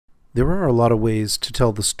There are a lot of ways to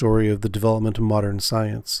tell the story of the development of modern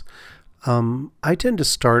science. I tend to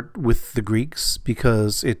start with the Greeks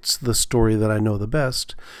because it's the story that I know the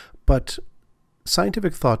best, but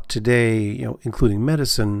scientific thought today, including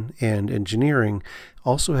medicine and engineering,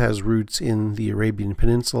 also has roots in the Arabian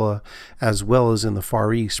Peninsula as well as in the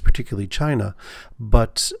Far East, particularly China.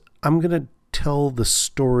 But I'm going to tell the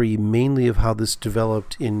story mainly of how this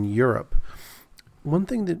developed in Europe. One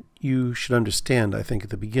thing that you should understand, I think,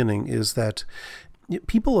 at the beginning is that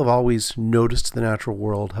people have always noticed the natural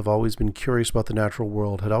world, have always been curious about the natural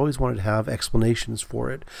world, had always wanted to have explanations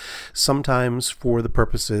for it, sometimes for the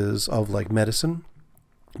purposes of like medicine,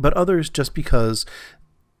 but others just because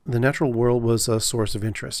the natural world was a source of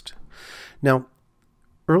interest. Now,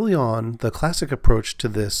 early on, the classic approach to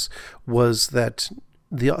this was that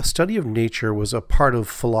the study of nature was a part of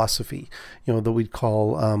philosophy, that we'd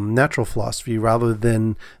call natural philosophy, rather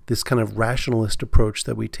than this kind of rationalist approach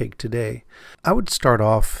that we take today. I would start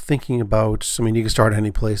off thinking about, you can start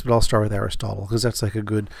any place, but I'll start with Aristotle, because that's like a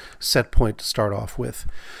good set point to start off with.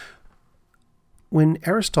 When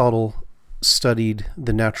Aristotle studied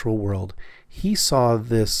the natural world, he saw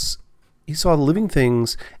living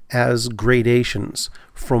things as gradations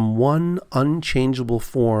from one unchangeable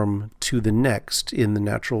form to the next in the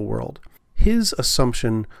natural world. His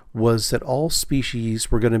assumption was that all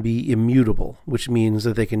species were going to be immutable, which means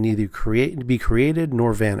that they can neither be created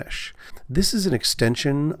nor vanish. This is an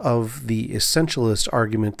extension of the essentialist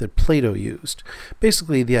argument that Plato used.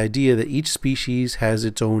 Basically, the idea that each species has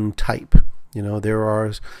its own type.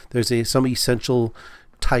 There's some essential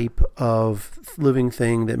type of living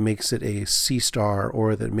thing that makes it a sea star,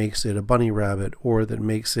 or that makes it a bunny rabbit, or that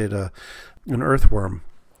makes it an earthworm.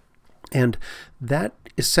 And that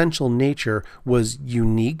essential nature was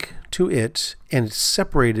unique to it, and it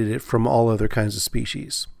separated it from all other kinds of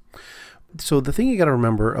species. So the thing you got to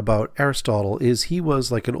remember about Aristotle is he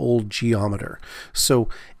was like an old geometer. So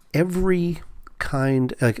every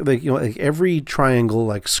kind, every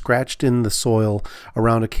triangle scratched in the soil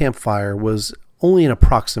around a campfire was only an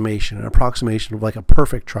approximation of like a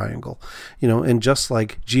perfect triangle, and just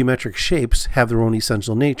like geometric shapes have their own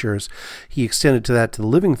essential natures, he extended that to the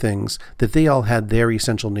living things, that they all had their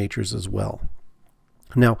essential natures as well.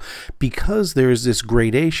 Now, because there's this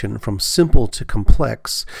gradation from simple to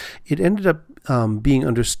complex, it ended up being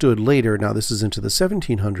understood later, now this is into the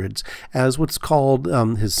 1700s, as what's called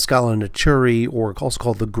his scala naturae, or also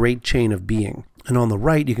called the Great Chain of Being. And on the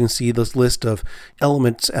right, you can see this list of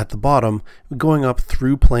elements at the bottom going up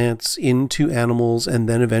through plants into animals and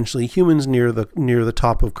then eventually humans near the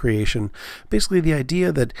top of creation. Basically, the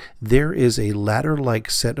idea that there is a ladder-like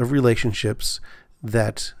set of relationships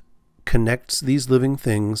that connects these living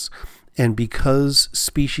things, and because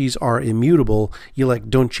species are immutable, you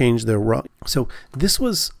don't change their rung. So this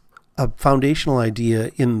was a foundational idea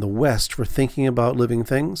in the West for thinking about living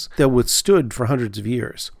things that withstood for hundreds of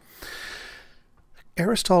years.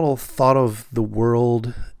 Aristotle thought of the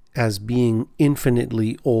world as being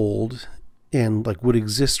infinitely old and would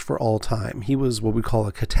exist for all time. He was what we call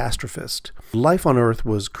a catastrophist. Life on Earth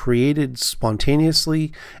was created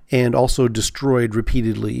spontaneously and also destroyed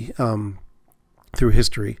repeatedly through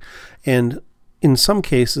history. And in some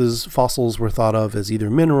cases, fossils were thought of as either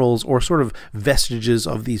minerals or sort of vestiges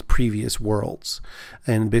of these previous worlds.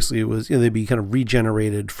 And basically it was, they'd be kind of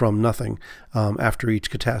regenerated from nothing after each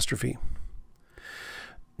catastrophe.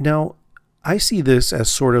 Now, I see this as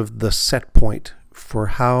sort of the set point for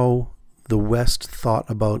how the West thought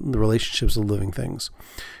about the relationships of living things.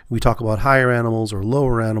 We talk about higher animals or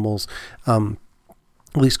lower animals. At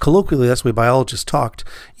least colloquially, that's the way biologists talked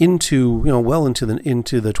into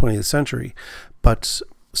the 20th century. But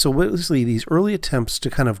so basically, these early attempts to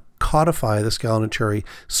kind of codify the scala naturae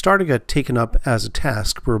started to get taken up as a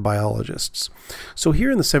task for biologists. So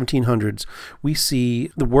here in the 1700s, we see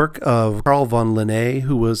the work of Carl von Linné,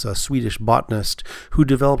 who was a Swedish botanist who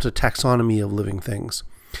developed a taxonomy of living things.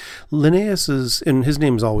 Linnaeus and his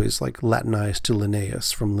name is always Latinized to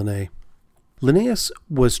Linnaeus from Linné. Linnaeus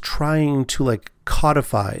was trying to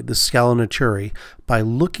codify the scala naturae by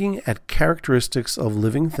looking at characteristics of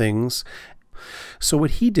living things. So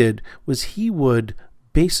what he did was he would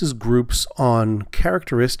base his groups on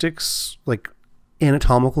characteristics,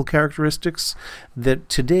 anatomical characteristics, that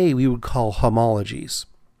today we would call homologies.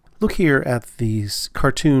 Look here at these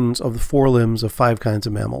cartoons of the forelimbs of 5 kinds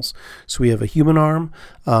of mammals. So we have a human arm,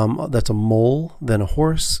 that's a mole, then a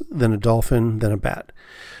horse, then a dolphin, then a bat.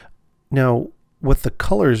 Now, what the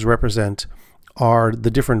colors represent are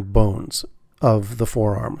the different bones. of the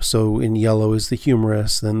forearm. So in yellow is the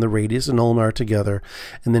humerus, then the radius and ulnar together,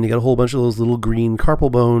 and then you got a whole bunch of those little green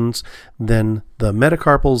carpal bones, then the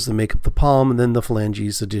metacarpals that make up the palm, and then the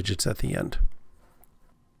phalanges, the digits at the end.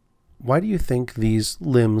 Why do you think these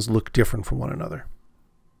limbs look different from one another?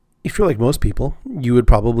 If you're like most people, you would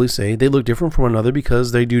probably say they look different from one another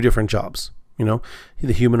because they do different jobs. You know,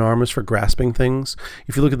 the human arm is for grasping things.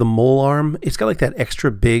 If you look at the mole arm, it's got like that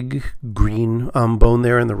extra big green bone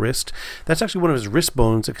there in the wrist. That's actually one of his wrist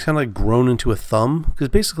bones. It's kind of like grown into a thumb, because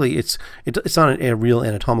basically it's not a real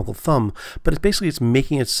anatomical thumb, but it's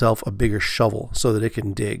making itself a bigger shovel so that it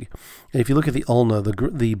can dig. And if you look at the ulna,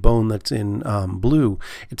 the bone that's in blue,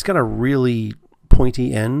 it's got a really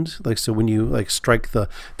pointy end, like so when you like strike the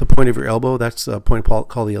point of your elbow, that's a point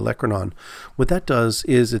called the olecranon. What that does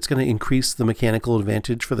is it's going to increase the mechanical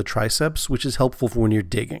advantage for the triceps, which is helpful for when you're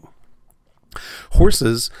digging.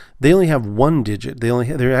 Horses, they only have one digit.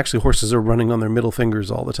 Horses are running on their middle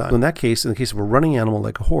fingers all the time. So in that case, in the case of a running animal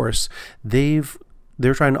like a horse, they're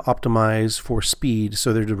trying to optimize for speed,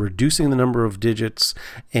 so they're reducing the number of digits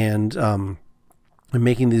and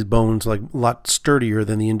making these bones like a lot sturdier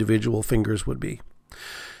than the individual fingers would be.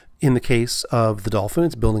 In the case of the dolphin,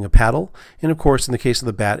 it's building a paddle. And of course, in the case of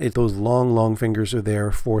the bat, those long fingers are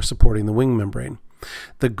there for supporting the wing membrane.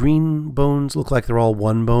 The green bones look like they're all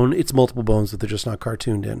one bone. It's multiple bones, but they're just not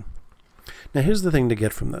cartooned in. Now, here's the thing to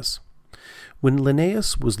get from this. When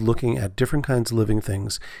Linnaeus was looking at different kinds of living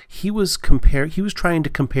things, he was trying to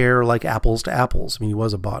compare like apples to apples. I mean, he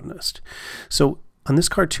was a botanist. So on this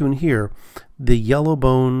cartoon here, the yellow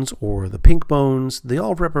bones or the pink bones, they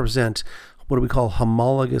all represent what we call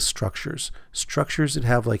homologous structures. Structures that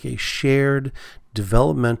have like a shared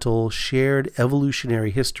developmental, shared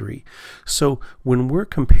evolutionary history. So when we're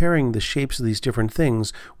comparing the shapes of these different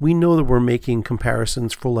things, we know that we're making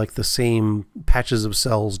comparisons for like the same patches of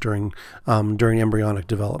cells during embryonic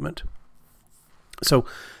development. So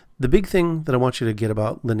the big thing that I want you to get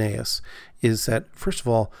about Linnaeus is that, first of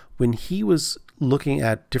all, when he was looking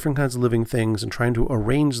at different kinds of living things and trying to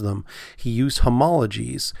arrange them, he used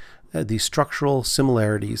homologies, these structural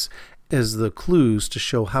similarities, as the clues to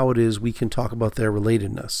show how it is we can talk about their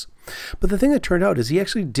relatedness. But the thing that turned out is he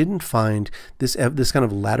actually didn't find this kind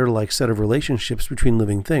of ladder-like set of relationships between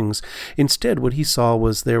living things. Instead, what he saw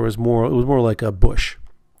was it was more like a bush,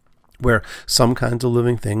 where some kinds of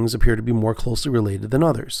living things appear to be more closely related than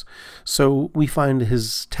others. So we find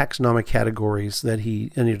his taxonomic categories that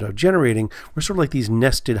he ended up generating were sort of like these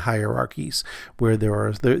nested hierarchies, where you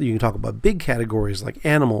can talk about big categories like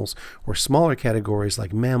animals, or smaller categories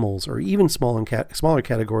like mammals, or even smaller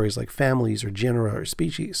categories like families or genera or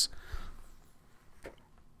species.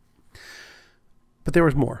 But there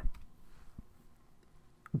was more.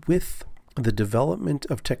 With the development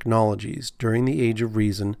of technologies during the Age of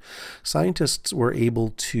Reason, scientists were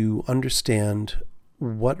able to understand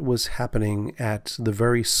what was happening at the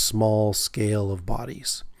very small scale of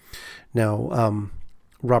bodies. Now,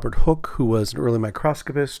 Robert Hooke, who was an early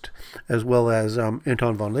microscopist, as well as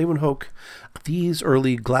Anton von Leeuwenhoek, these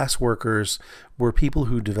early glass workers were people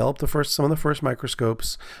who developed some of the first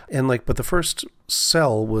microscopes, but the first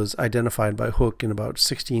cell was identified by Hooke in about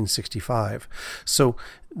 1665. So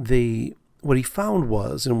what he found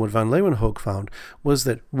was, and what von Leeuwenhoek found, was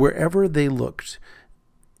that wherever they looked,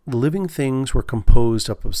 living things were composed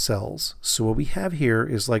up of cells. So what we have here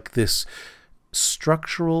is like this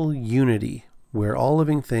structural unity where all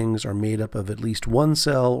living things are made up of at least one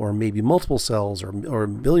cell, or maybe multiple cells, or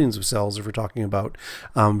billions of cells if we're talking about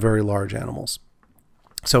very large animals.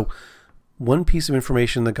 So one piece of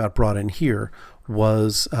information that got brought in here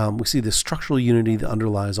was we see the structural unity that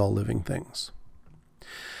underlies all living things.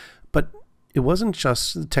 But it wasn't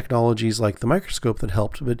just technologies like the microscope that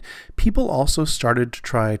helped, but people also started to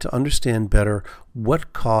try to understand better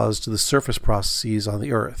what caused the surface processes on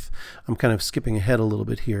the Earth. I'm kind of skipping ahead a little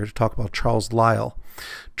bit here to talk about Charles Lyell.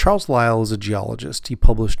 Charles Lyell is a geologist. He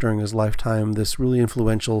published during his lifetime this really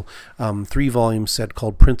influential 3-volume set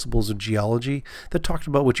called Principles of Geology that talked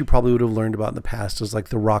about what you probably would have learned about in the past as like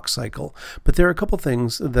the rock cycle. But there are a couple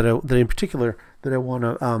things that in particular that I want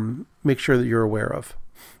to make sure that you're aware of.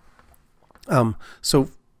 So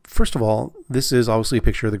first of all, this is obviously a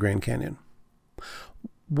picture of the Grand Canyon.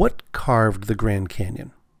 What carved the Grand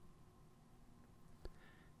Canyon?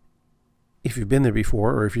 If you've been there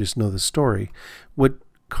before, or if you just know the story, what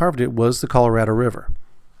carved it was the Colorado River.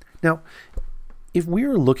 Now, if we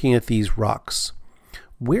are looking at these rocks,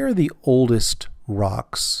 where are the oldest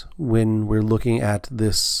rocks when we're looking at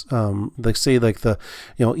this, like say like the,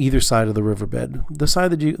 either side of the riverbed, the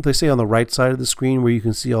side that they say on the right side of the screen where you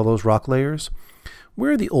can see all those rock layers,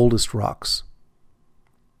 where are the oldest rocks?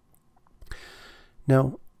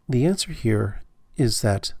 Now, the answer here is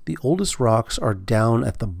that the oldest rocks are down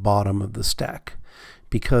at the bottom of the stack,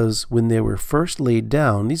 because when they were first laid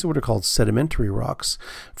down, these are what are called sedimentary rocks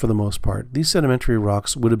for the most part. These sedimentary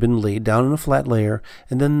rocks would have been laid down in a flat layer,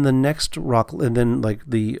 and then the next rock, and then like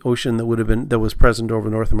the ocean that was present over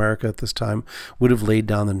North America at this time would have laid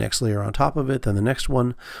down the next layer on top of it, then the next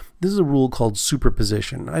one. This is a rule called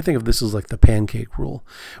superposition. I think of this as like the pancake rule,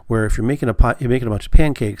 where if you're making a bunch of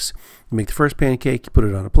pancakes, you make the first pancake, you put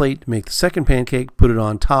it on a plate, make the second pancake, put it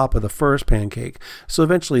on top of the first pancake. So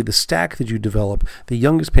eventually the stack that you develop, the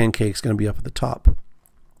youngest pancake is going to be up at the top.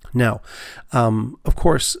 Now, of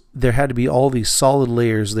course, there had to be all these solid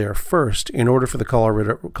layers there first in order for the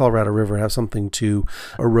Colorado River to have something to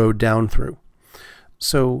erode down through.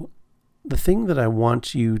 So the thing that I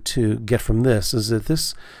want you to get from this is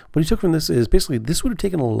that what he took from this is basically this would have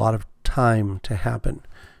taken a lot of time to happen.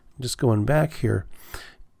 Just going back here,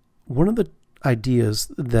 one of the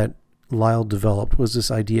ideas that Lyell developed was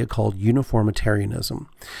this idea called uniformitarianism.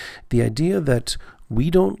 The idea that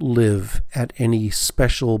we don't live at any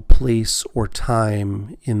special place or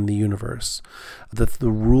time in the universe. That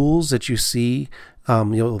the rules that you see,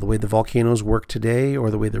 the way the volcanoes work today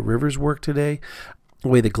or the way the rivers work today, the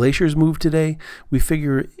way the glaciers move today, we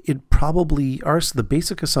figure the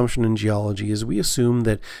basic assumption in geology is we assume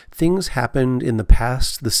that things happened in the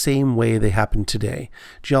past the same way they happen today.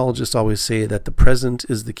 Geologists always say that the present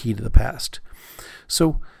is the key to the past.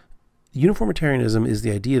 So uniformitarianism is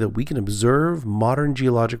the idea that we can observe modern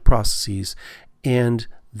geologic processes and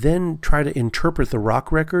then try to interpret the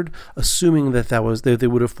rock record, assuming that they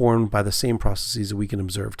would have formed by the same processes that we can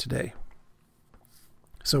observe today.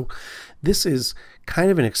 So this is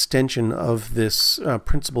kind of an extension of this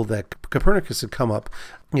principle that Copernicus had come up.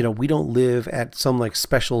 We don't live at some like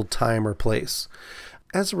special time or place.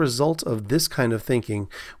 As a result of this kind of thinking,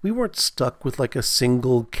 we weren't stuck with like a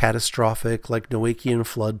single catastrophic like Noachian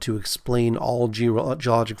flood to explain all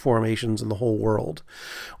geologic formations in the whole world.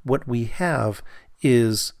 What we have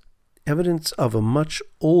is evidence of a much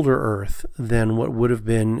older Earth than what would have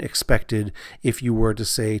been expected if you were to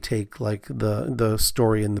say take like the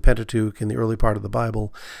story in the Pentateuch in the early part of the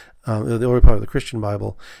Bible, the early part of the Christian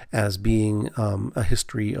Bible, as being a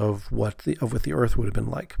history of what the Earth would have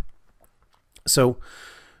been like. So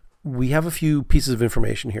we have a few pieces of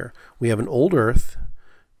information here. We have an old Earth.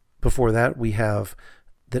 Before that, we have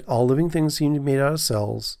that all living things seem to be made out of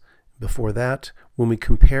cells. Before that, when we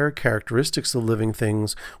compare characteristics of living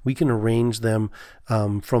things, we can arrange them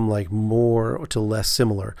from like more to less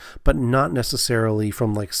similar, but not necessarily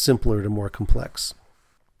from like simpler to more complex.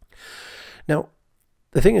 Now,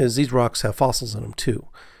 the thing is, these rocks have fossils in them too.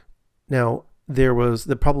 Now, there was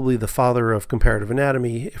probably the father of comparative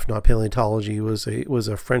anatomy, if not paleontology, was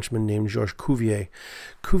a Frenchman named Georges Cuvier.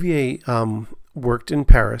 Cuvier worked in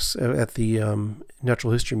Paris at the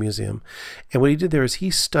Natural History Museum, and what he did there is he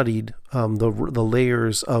studied the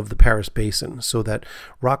layers of the Paris Basin. So that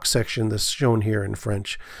rock section that's shown here in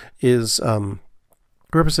French is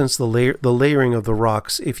represents the layering of the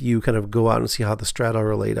rocks if you kind of go out and see how the strata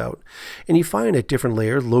are laid out. And you find at different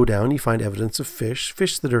layers, low down, you find evidence of fish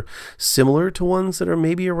that are similar to ones that are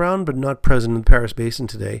maybe around but not present in the Paris Basin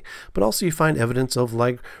today. But also you find evidence of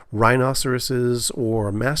like rhinoceroses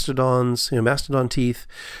or mastodons, mastodon teeth.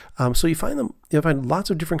 So you find lots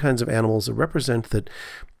of different kinds of animals that represent that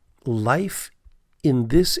life in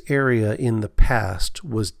this area in the past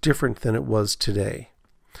was different than it was today.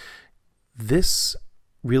 This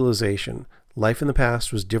realization, life in the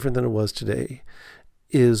past was different than it was today,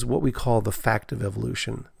 is what we call the fact of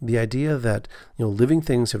evolution. The idea that living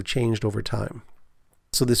things have changed over time.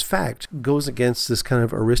 So this fact goes against this kind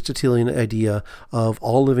of Aristotelian idea of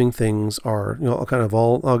all living things are kind of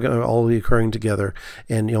all occurring together,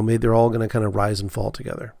 and maybe they're all going to kind of rise and fall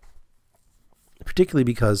together. Particularly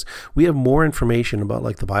because we have more information about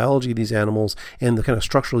like the biology of these animals and the kind of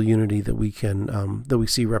structural unity that we can that we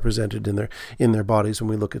see represented in their bodies when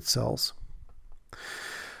we look at cells.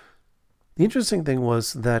 The interesting thing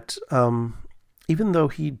was that even though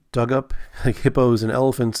he dug up like hippos and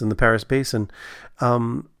elephants in the Paris Basin,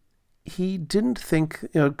 he didn't think,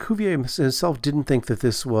 Cuvier himself didn't think that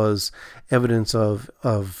this was evidence of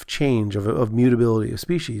change, of mutability of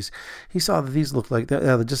species. He saw that these looked like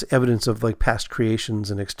just evidence of like past creations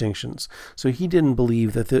and extinctions. So he didn't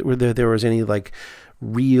believe that there was any like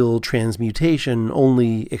real transmutation,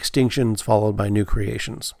 only extinctions followed by new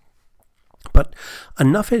creations. But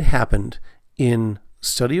enough had happened in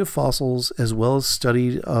study of fossils as well as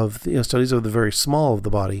studies of the very small of the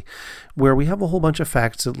body, where we have a whole bunch of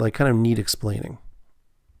facts that like kind of need explaining.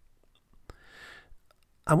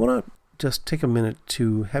 I want to just take a minute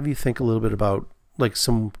to have you think a little bit about like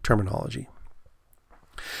some terminology.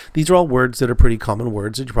 These are all words that are pretty common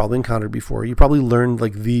words that you probably encountered before. You probably learned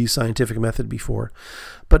like the scientific method before.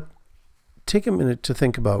 But take a minute to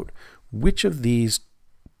think about which of these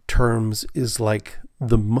terms is like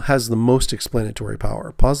has the most explanatory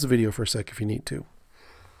power. Pause the video for a sec if you need to.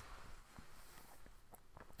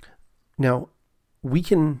 Now, we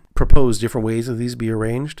can propose different ways that these be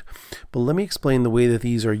arranged, but let me explain the way that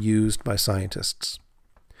these are used by scientists.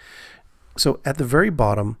 So at the very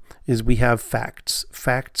bottom is we have facts.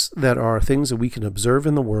 Facts that are things that we can observe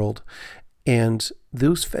in the world, and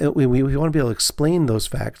those we want to be able to explain those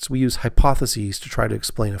facts. We use hypotheses to try to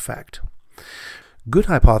explain a fact. Good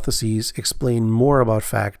hypotheses explain more about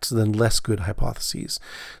facts than less good hypotheses.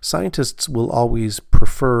 Scientists will always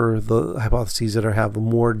prefer the hypotheses that have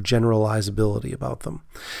more generalizability about them.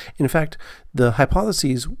 In fact, when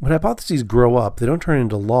hypotheses grow up, they don't turn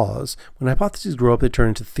into laws. When hypotheses grow up, they turn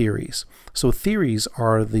into theories. So theories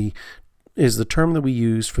is the term that we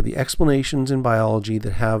use for the explanations in biology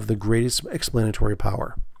that have the greatest explanatory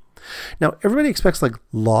power. Now, everybody expects like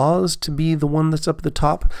laws to be the one that's up at the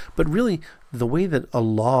top, but really the way that a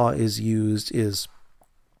law is used is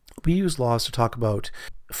we use laws to talk about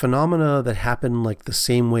phenomena that happen like the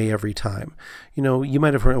same way every time. You know, you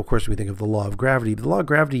might have heard, of course, we think of the law of gravity, but the law of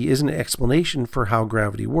gravity isn't an explanation for how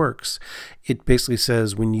gravity works. It basically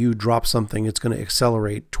says when you drop something, it's going to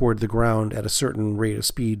accelerate toward the ground at a certain rate of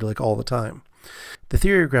speed, like all the time. The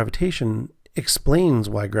theory of gravitation explains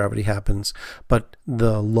why gravity happens, but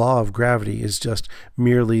the law of gravity is just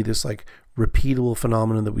merely this like repeatable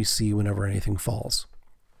phenomenon that we see whenever anything falls.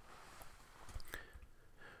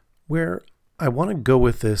 Where I want to go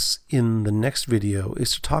with this in the next video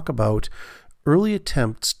is to talk about early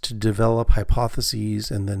attempts to develop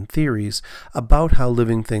hypotheses and then theories about how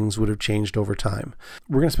living things would have changed over time.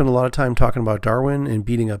 We're going to spend a lot of time talking about Darwin and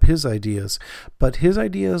beating up his ideas, but his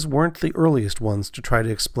ideas weren't the earliest ones to try to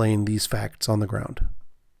explain these facts on the ground.